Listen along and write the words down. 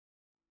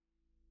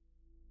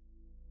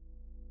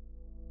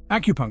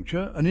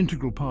Acupuncture, an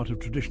integral part of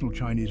traditional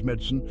Chinese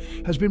medicine,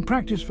 has been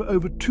practiced for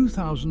over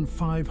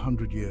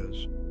 2,500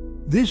 years.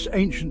 This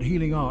ancient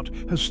healing art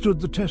has stood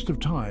the test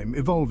of time,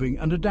 evolving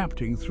and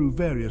adapting through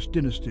various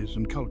dynasties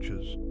and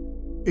cultures.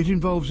 It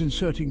involves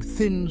inserting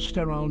thin,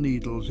 sterile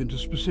needles into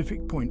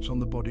specific points on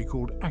the body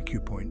called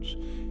acupoints.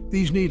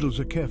 These needles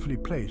are carefully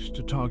placed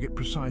to target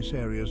precise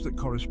areas that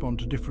correspond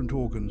to different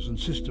organs and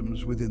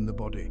systems within the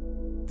body.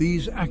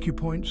 These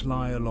acupoints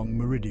lie along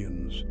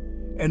meridians,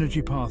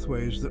 energy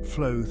pathways that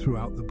flow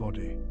throughout the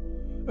body.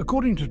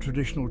 According to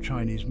traditional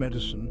Chinese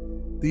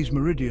medicine, these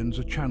meridians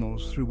are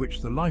channels through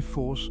which the life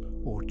force,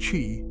 or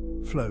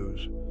qi,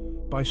 flows.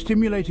 By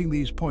stimulating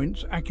these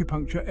points,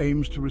 acupuncture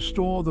aims to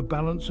restore the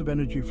balance of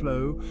energy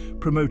flow,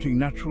 promoting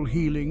natural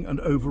healing and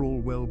overall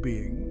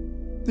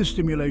well-being. This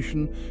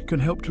stimulation can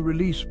help to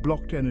release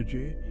blocked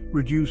energy,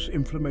 reduce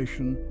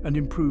inflammation, and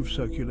improve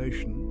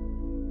circulation.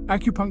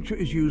 Acupuncture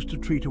is used to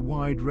treat a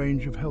wide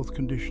range of health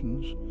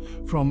conditions,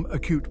 from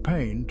acute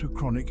pain to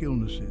chronic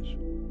illnesses.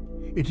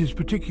 It is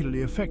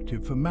particularly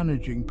effective for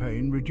managing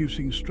pain,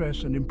 reducing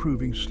stress, and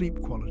improving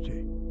sleep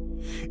quality.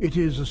 It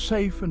is a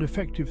safe and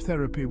effective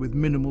therapy with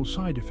minimal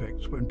side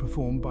effects when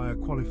performed by a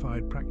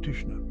qualified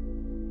practitioner.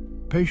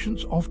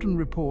 Patients often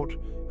report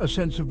a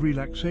sense of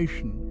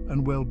relaxation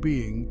and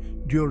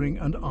well-being during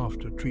and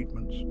after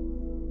treatments.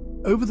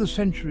 Over the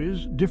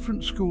centuries,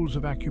 different schools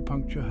of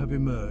acupuncture have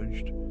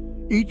emerged,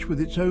 each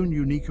with its own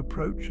unique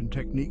approach and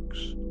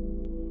techniques.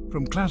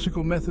 From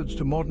classical methods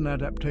to modern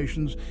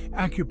adaptations,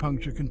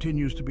 acupuncture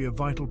continues to be a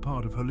vital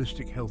part of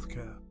holistic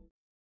healthcare.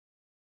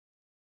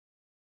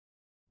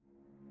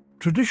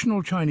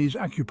 Traditional Chinese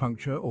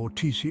acupuncture, or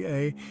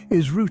TCA,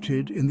 is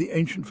rooted in the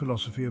ancient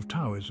philosophy of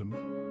Taoism.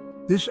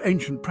 This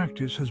ancient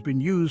practice has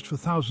been used for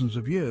thousands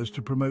of years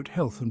to promote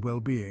health and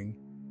well-being.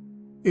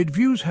 It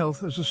views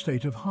health as a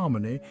state of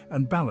harmony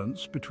and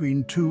balance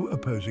between two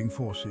opposing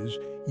forces,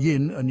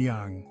 yin and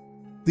yang.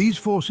 These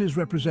forces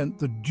represent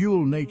the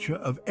dual nature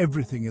of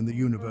everything in the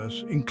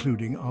universe,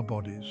 including our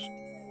bodies.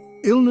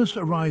 Illness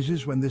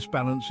arises when this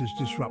balance is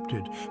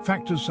disrupted.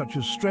 Factors such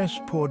as stress,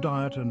 poor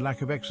diet, and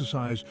lack of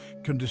exercise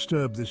can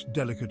disturb this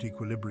delicate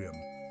equilibrium.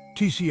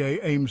 TCA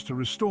aims to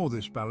restore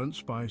this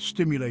balance by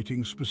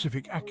stimulating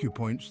specific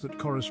acupoints that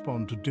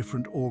correspond to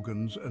different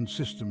organs and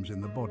systems in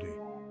the body.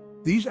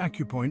 These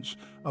acupoints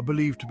are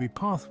believed to be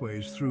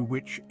pathways through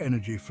which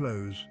energy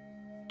flows.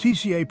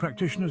 TCA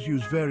practitioners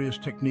use various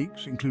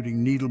techniques,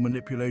 including needle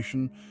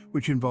manipulation,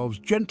 which involves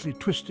gently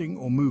twisting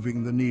or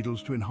moving the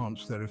needles to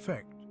enhance their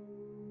effect.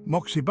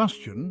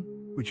 Moxibustion,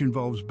 which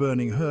involves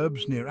burning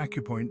herbs near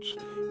acupoints,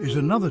 is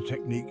another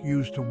technique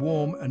used to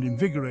warm and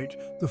invigorate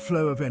the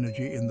flow of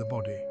energy in the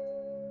body.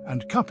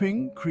 And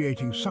cupping,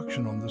 creating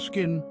suction on the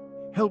skin,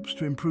 helps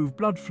to improve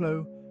blood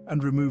flow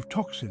and remove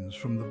toxins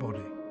from the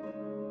body.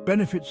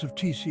 Benefits of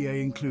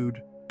TCA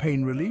include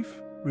pain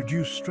relief,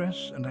 reduced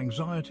stress and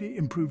anxiety,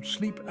 improved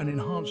sleep, and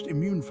enhanced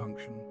immune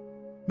function.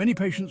 Many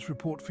patients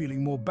report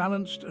feeling more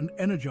balanced and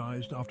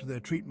energized after their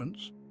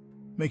treatments,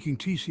 making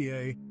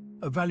TCA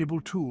a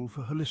valuable tool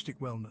for holistic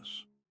wellness.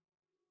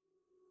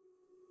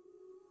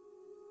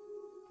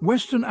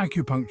 Western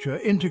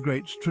acupuncture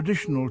integrates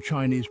traditional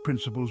Chinese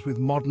principles with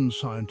modern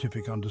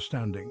scientific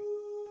understanding.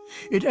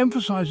 It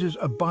emphasizes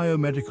a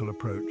biomedical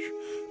approach,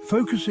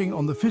 focusing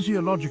on the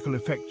physiological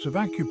effects of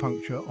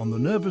acupuncture on the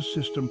nervous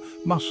system,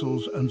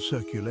 muscles, and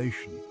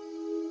circulation.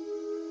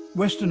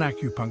 Western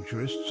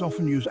acupuncturists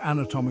often use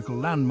anatomical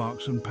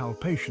landmarks and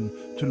palpation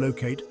to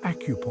locate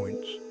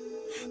acupoints.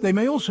 They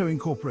may also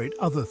incorporate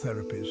other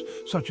therapies,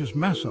 such as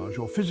massage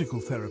or physical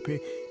therapy,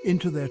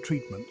 into their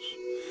treatments.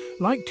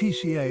 Like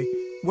TCA,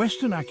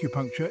 Western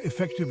acupuncture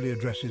effectively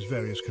addresses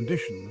various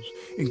conditions,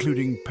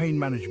 including pain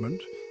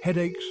management,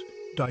 headaches,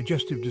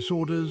 digestive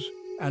disorders,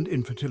 and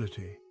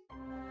infertility.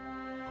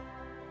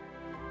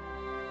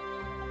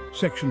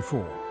 Section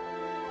 4.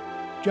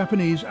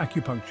 Japanese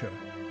acupuncture,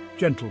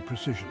 gentle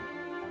precision.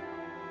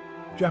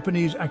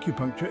 Japanese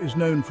acupuncture is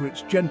known for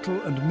its gentle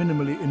and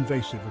minimally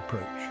invasive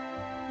approach.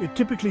 It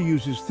typically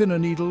uses thinner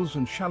needles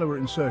and shallower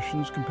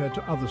insertions compared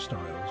to other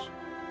styles.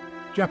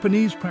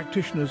 Japanese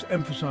practitioners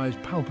emphasize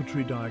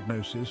palpatory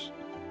diagnosis,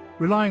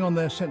 relying on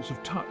their sense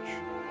of touch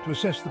to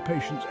assess the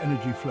patient's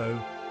energy flow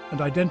and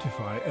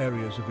identify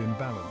areas of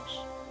imbalance.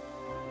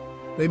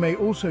 They may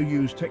also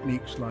use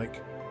techniques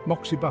like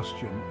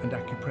moxibustion and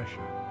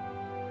acupressure.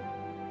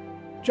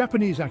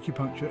 Japanese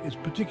acupuncture is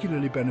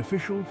particularly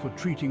beneficial for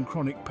treating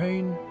chronic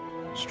pain,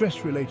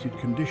 stress-related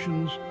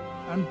conditions,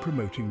 and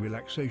promoting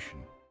relaxation.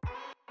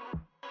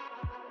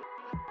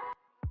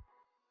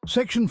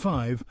 Section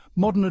 5.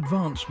 Modern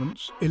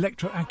advancements,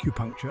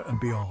 electroacupuncture and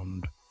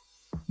beyond.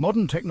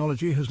 Modern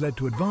technology has led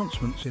to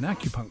advancements in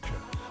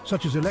acupuncture,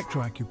 such as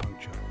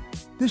electroacupuncture.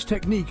 This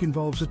technique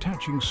involves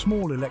attaching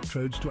small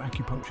electrodes to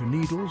acupuncture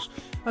needles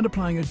and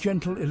applying a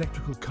gentle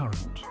electrical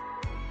current.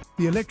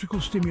 The electrical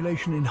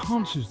stimulation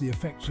enhances the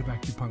effects of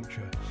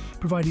acupuncture,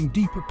 providing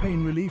deeper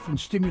pain relief and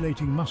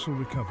stimulating muscle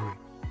recovery.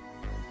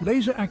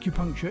 Laser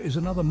acupuncture is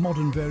another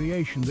modern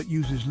variation that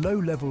uses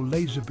low-level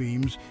laser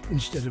beams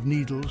instead of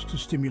needles to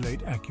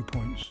stimulate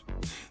acupoints.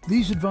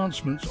 These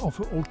advancements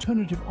offer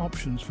alternative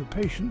options for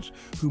patients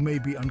who may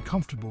be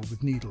uncomfortable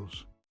with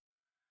needles.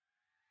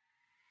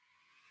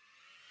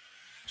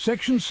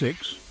 Section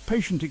 6.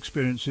 Patient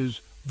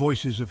Experiences,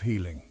 Voices of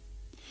Healing.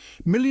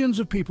 Millions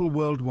of people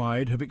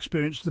worldwide have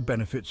experienced the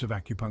benefits of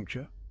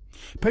acupuncture.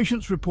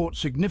 Patients report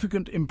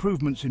significant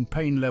improvements in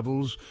pain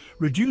levels,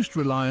 reduced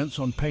reliance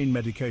on pain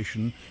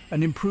medication,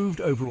 and improved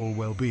overall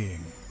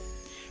well-being.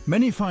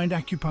 Many find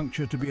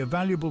acupuncture to be a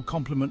valuable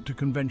complement to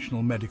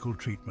conventional medical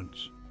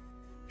treatments.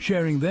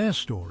 Sharing their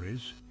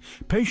stories,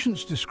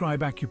 patients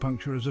describe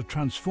acupuncture as a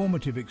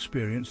transformative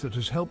experience that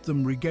has helped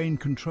them regain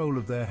control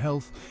of their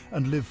health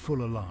and live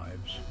fuller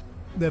lives.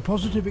 Their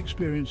positive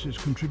experiences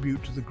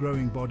contribute to the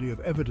growing body of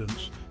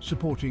evidence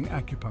supporting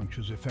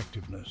acupuncture's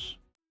effectiveness.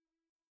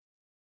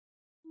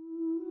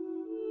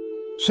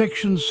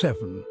 Section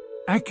 7.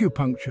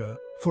 Acupuncture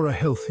for a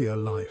healthier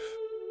life.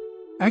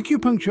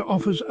 Acupuncture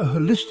offers a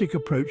holistic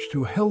approach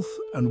to health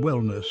and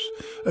wellness,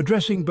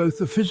 addressing both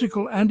the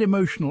physical and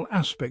emotional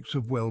aspects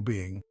of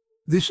well-being.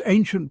 This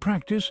ancient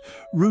practice,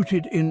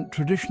 rooted in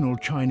traditional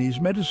Chinese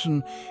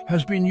medicine,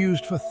 has been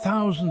used for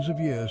thousands of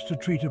years to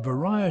treat a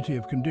variety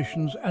of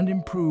conditions and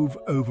improve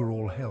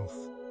overall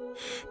health.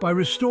 By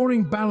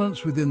restoring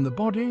balance within the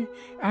body,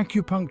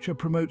 acupuncture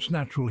promotes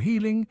natural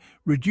healing,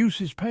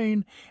 reduces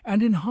pain,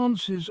 and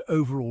enhances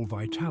overall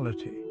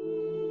vitality.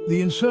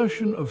 The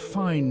insertion of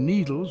fine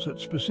needles at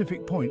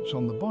specific points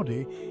on the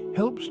body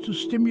helps to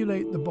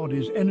stimulate the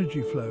body's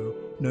energy flow,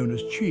 known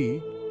as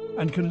qi,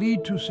 and can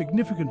lead to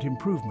significant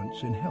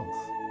improvements in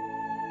health.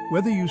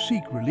 Whether you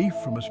seek relief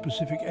from a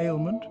specific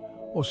ailment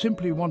or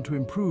simply want to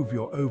improve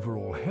your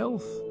overall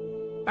health,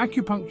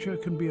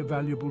 acupuncture can be a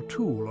valuable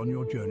tool on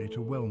your journey to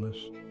wellness.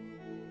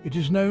 It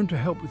is known to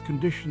help with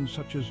conditions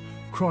such as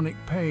chronic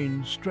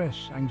pain,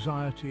 stress,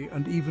 anxiety,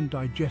 and even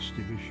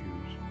digestive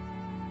issues.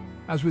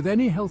 As with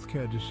any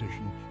healthcare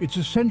decision, it's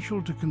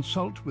essential to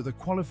consult with a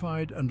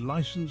qualified and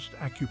licensed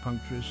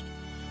acupuncturist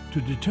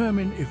to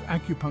determine if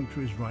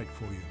acupuncture is right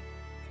for you.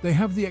 They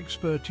have the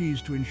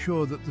expertise to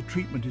ensure that the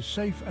treatment is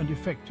safe and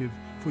effective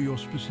for your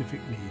specific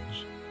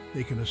needs.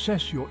 They can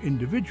assess your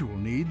individual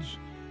needs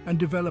and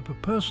develop a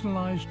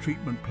personalized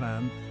treatment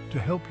plan to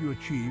help you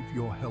achieve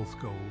your health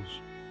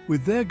goals.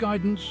 With their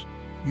guidance,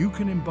 you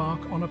can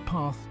embark on a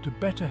path to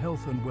better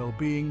health and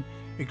well-being,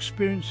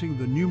 experiencing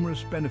the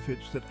numerous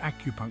benefits that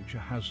acupuncture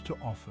has to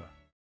offer.